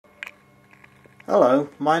Hello,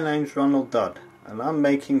 my name's Ronald Dodd and I'm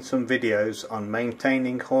making some videos on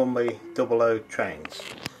maintaining Hornby Dublo trains.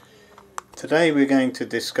 Today we're going to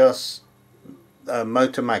discuss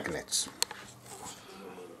motor magnets.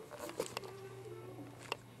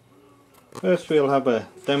 First we'll have a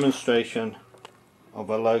demonstration of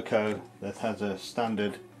a loco that has a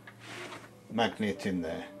standard magnet in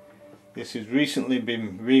there. This has recently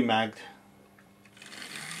been remagged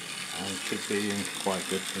and should be in quite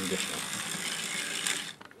good condition.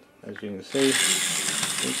 As you can see,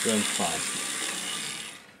 it runs fine.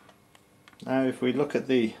 Now if we look at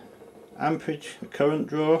the amperage, the current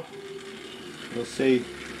draw, you'll see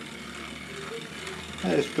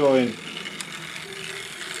that it's drawing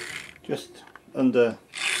just under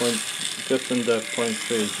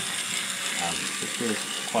 0.3 amps, which is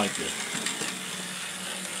quite good.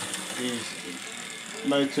 These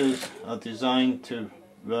motors are designed to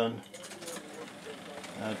run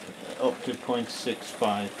at up to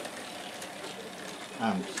 0.65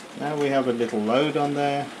 amps. Now we have a little load on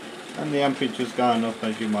there and the amperage has gone up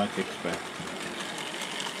as you might expect.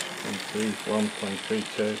 0.31,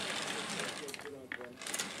 0.32.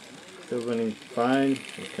 Still running fine.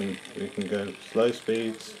 We can go slow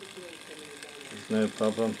speeds. There's no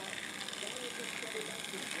problem.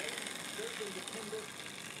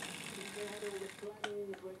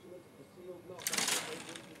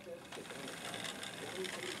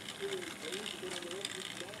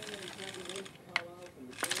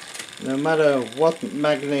 No matter what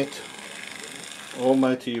magnet or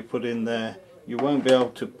motor you put in there, you won't be able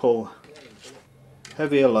to pull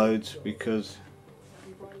heavier loads because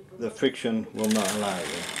the friction will not allow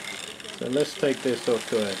you. So let's take this up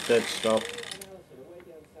to a dead stop.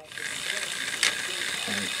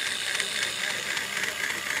 And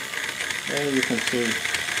there you can see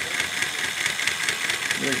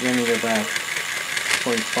we're running about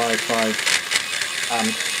 0.55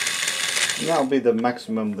 amps. And that'll be the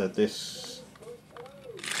maximum that this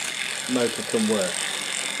motor can work,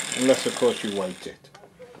 unless of course you weight it.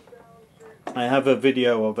 I have a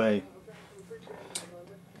video of a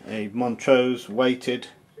Montrose weighted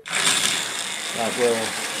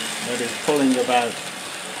that is pulling about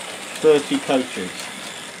 30 coaches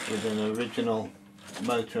with an original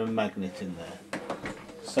motor and magnet in there.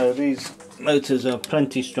 So these motors are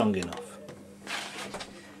plenty strong enough.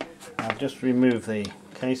 I'll just remove the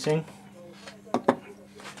casing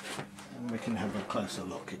and we can have a closer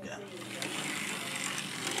look again.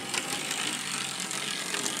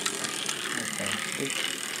 Okay,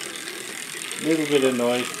 a little bit of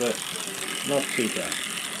noise but not too bad.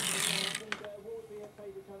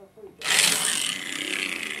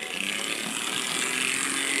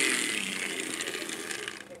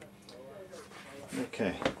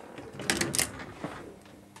 Okay,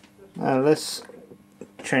 now let's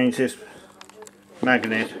change this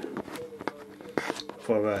magnet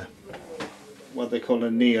for what they call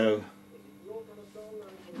a neo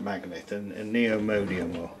magnet, a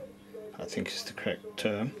neomodium, or I think is the correct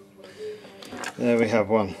term. There we have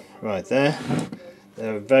one right there.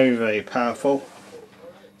 They're very, very powerful,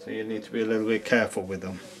 so you need to be a little bit careful with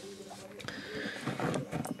them.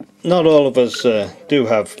 Not all of us do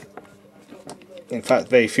have, in fact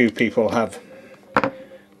very few people have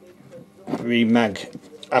remag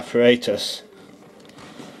apparatus,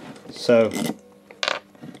 so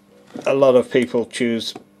a lot of people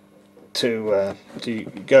choose to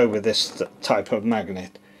go with this type of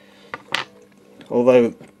magnet.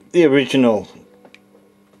 Although the original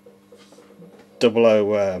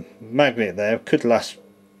Dublo magnet there could last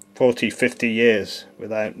 40-50 years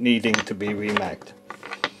without needing to be remagged.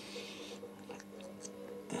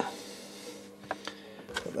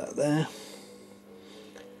 Put that there,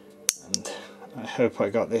 and I hope I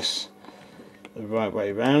got this the right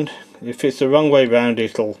way round. If it's the wrong way round,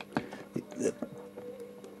 it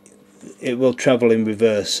will travel in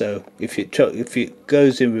reverse, so if it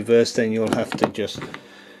goes in reverse, then you'll have to just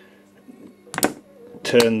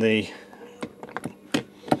turn the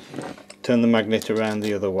magnet around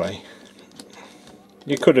the other way.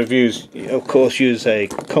 You could have used a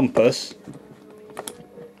compass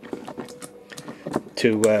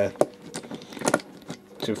to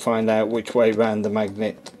find out which way round the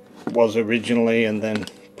magnet was originally, and then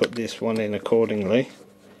put this one in accordingly.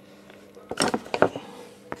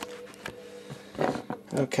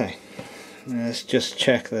 Okay, let's just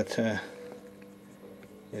check that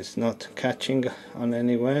it's not catching on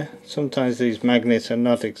anywhere. Sometimes these magnets are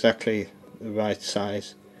not exactly the right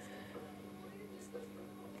size.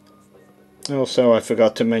 Also, I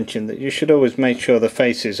forgot to mention that you should always make sure the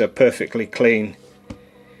faces are perfectly clean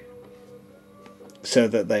so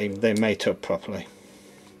that they mate up properly.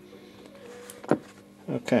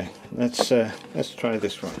 Okay, let's try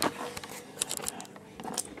this one.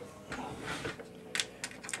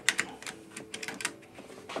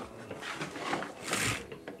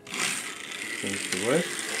 Seems to work.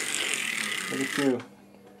 But if you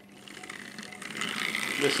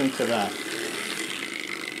listen to that,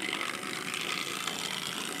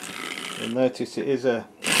 you'll notice it is a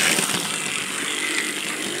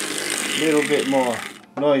little bit more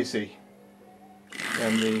noisy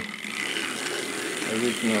than the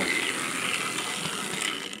original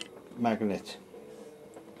magnet.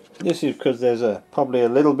 This is because there's probably a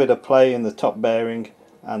little bit of play in the top bearing,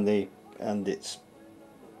 and it's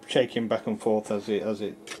shaking back and forth as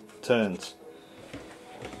it turns.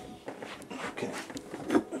 Okay,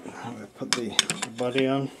 I'm going to put the body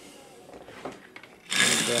on,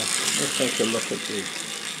 and let's take a look at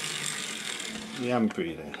the amp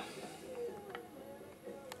reading.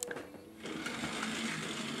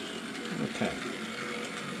 Okay,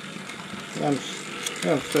 the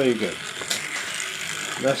amp's very good.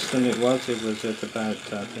 Less than it was at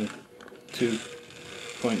about, I think,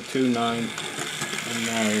 2.29, and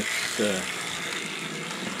now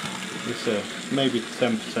it's maybe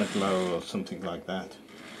 10% lower or something like that.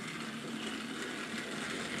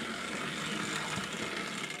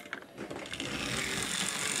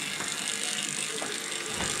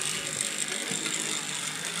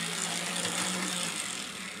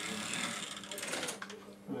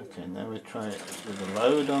 Okay, now we try it with a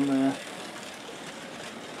load on there,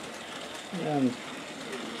 and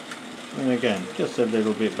again, just a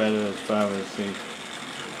little bit better as far as the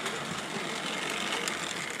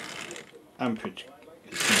amperage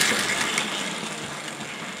is concerned.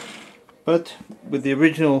 But with the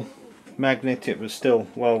original magnet, it was still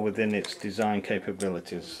well within its design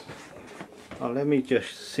capabilities. Well, let me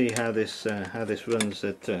just see how this runs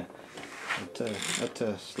at a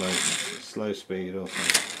slow speed or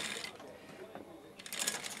something.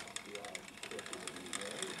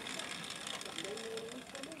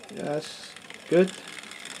 Yes, good.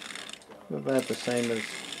 About the same as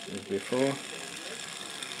before.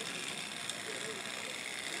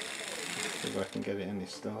 See if I can get it any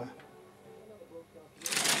slower.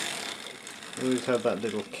 Always have that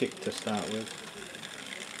little kick to start with.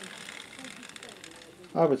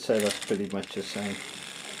 I would say that's pretty much the same.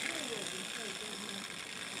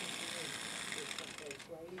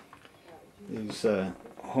 These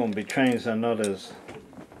Hornby trains are not as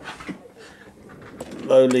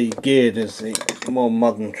lowly geared as the more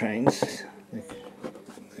modern trains.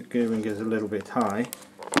 The gearing is a little bit high,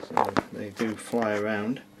 so they do fly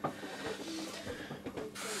around.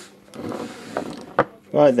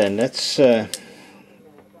 Right then, let's I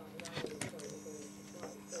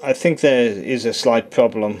think there is a slight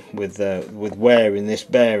problem with wear in this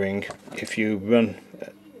bearing if you run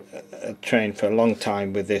a train for a long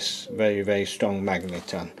time with this very strong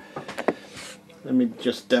magnet on. Let me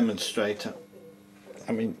just demonstrate.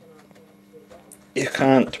 I mean, you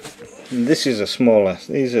can't. This is a smaller.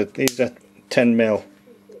 These are 10mm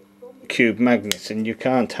cube magnets, and you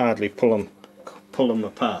can't hardly pull them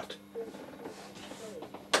apart.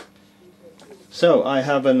 So I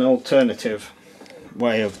have an alternative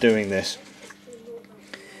way of doing this.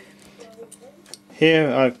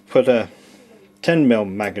 Here I've put a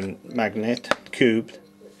 10mm magnet cubed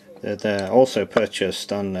that also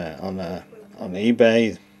purchased on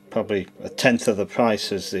eBay, probably a tenth of the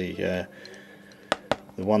price as the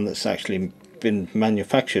one that's actually been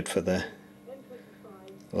manufactured for the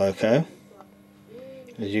loco,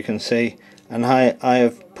 as you can see, and I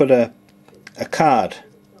have put a card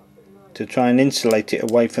to try and insulate it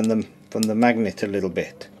away from the magnet a little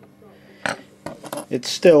bit. It's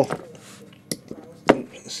still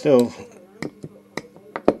strong.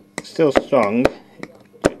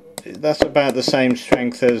 That's about the same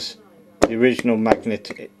strength as the original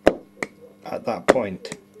magnet at that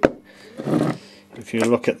point. If you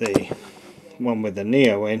look at the one with the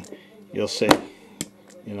Neo in, you'll see,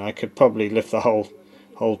 you know, I could probably lift the whole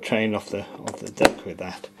train off the deck with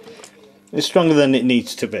that. It's stronger than it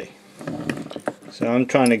needs to be. So I'm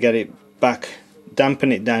trying to get it back,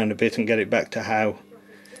 dampen it down a bit and get it back to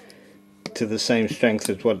the same strength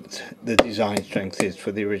as what the design strength is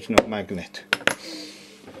for the original magnet.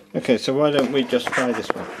 Okay, so why don't we just try this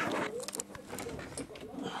one?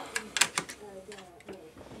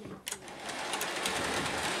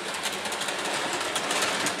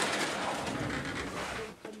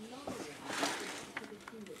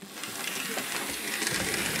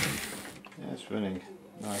 Yeah, it's running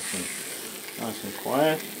nice and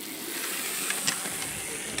quiet.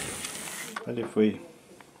 But if we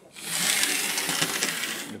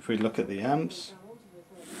look at the amps,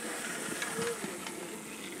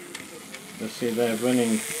 Let's see, they're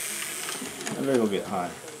running a little bit high.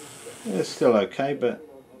 It's still okay, but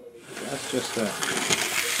that's just a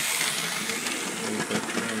little bit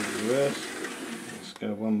reverse. Let's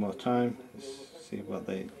go one more time. Let's see what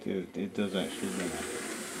they do. It does actually run out.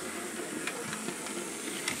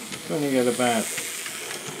 It's running at about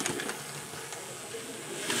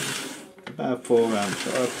 4 amps,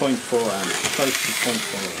 or 0.4 amps, close to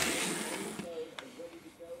 0.4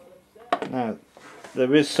 amps. Now,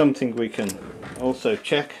 there is something we can also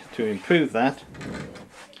check to improve that.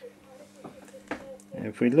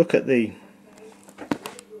 If we look at the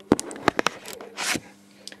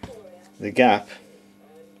gap,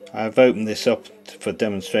 I've opened this up for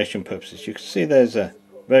demonstration purposes. You can see there's a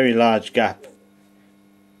very large gap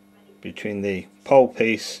between the pole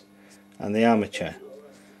piece and the armature.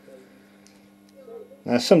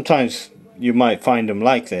 Now sometimes you might find them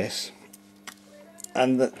like this,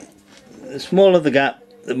 and the smaller the gap,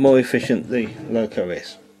 the more efficient the loco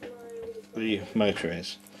is, the motor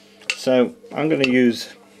is. So I'm going to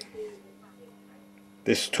use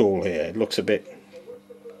this tool here. It looks a bit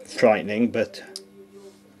frightening, but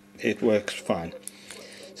it works fine.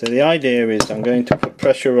 So the idea is I'm going to put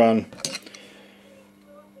pressure on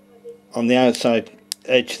the outside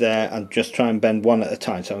edge there and just try and bend one at a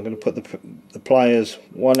time. So I'm going to put the pliers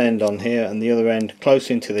one end on here and the other end close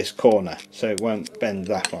into this corner so it won't bend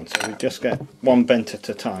that one. So we just get one bent at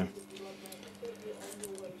a time.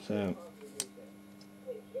 So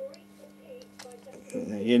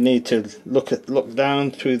you need to look down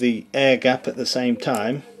through the air gap at the same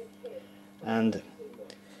time and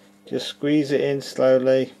just squeeze it in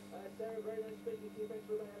slowly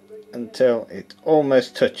until it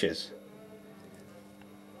almost touches.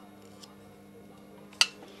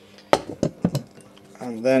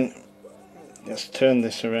 And then just turn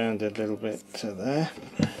this around a little bit to there,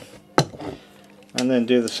 and then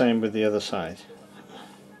do the same with the other side.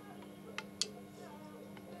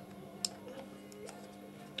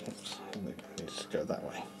 Oops, let's go that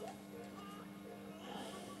way.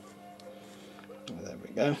 There we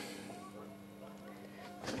go.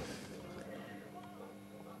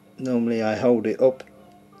 Normally I hold it up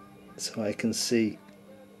so I can see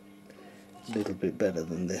a little bit better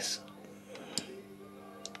than this.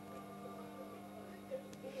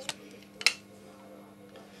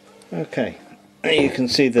 Okay, you can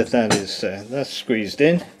see that that's squeezed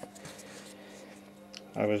in.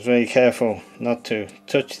 I was very careful not to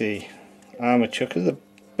touch the armature because the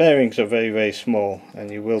bearings are very, very small and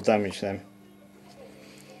you will damage them.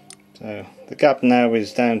 So the gap now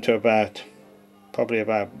is down to probably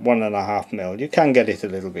about 1.5 mil. You can get it a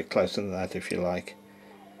little bit closer than that if you like,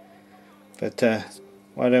 but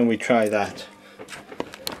why don't we try that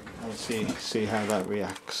and see how that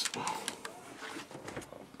reacts.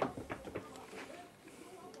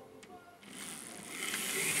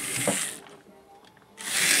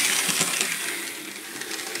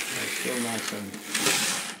 Still nice and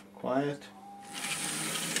quiet.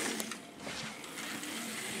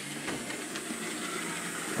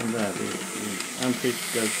 And there, the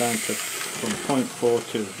amperage goes down to from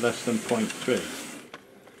 0.4 to less than 0.3.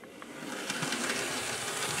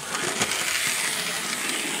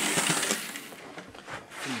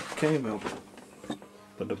 Okay, we'll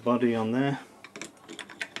put a body on there.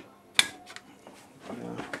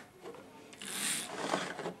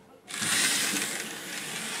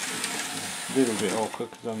 A little bit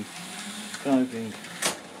awkward because I'm guiding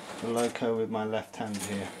the loco with my left hand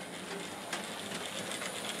here.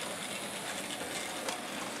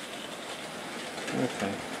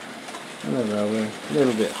 Okay, and there we go, a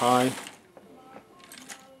little bit high.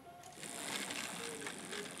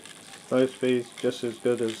 Flow speed's just as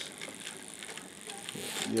good as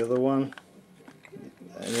the other one,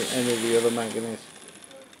 any of the other manganese.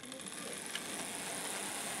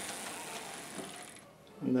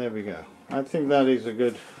 And there we go. I think that is a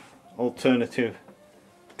good alternative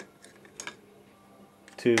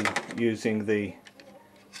to using the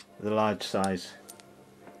large size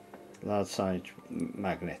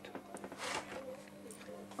magnet.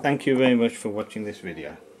 Thank you very much for watching this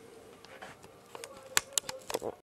video.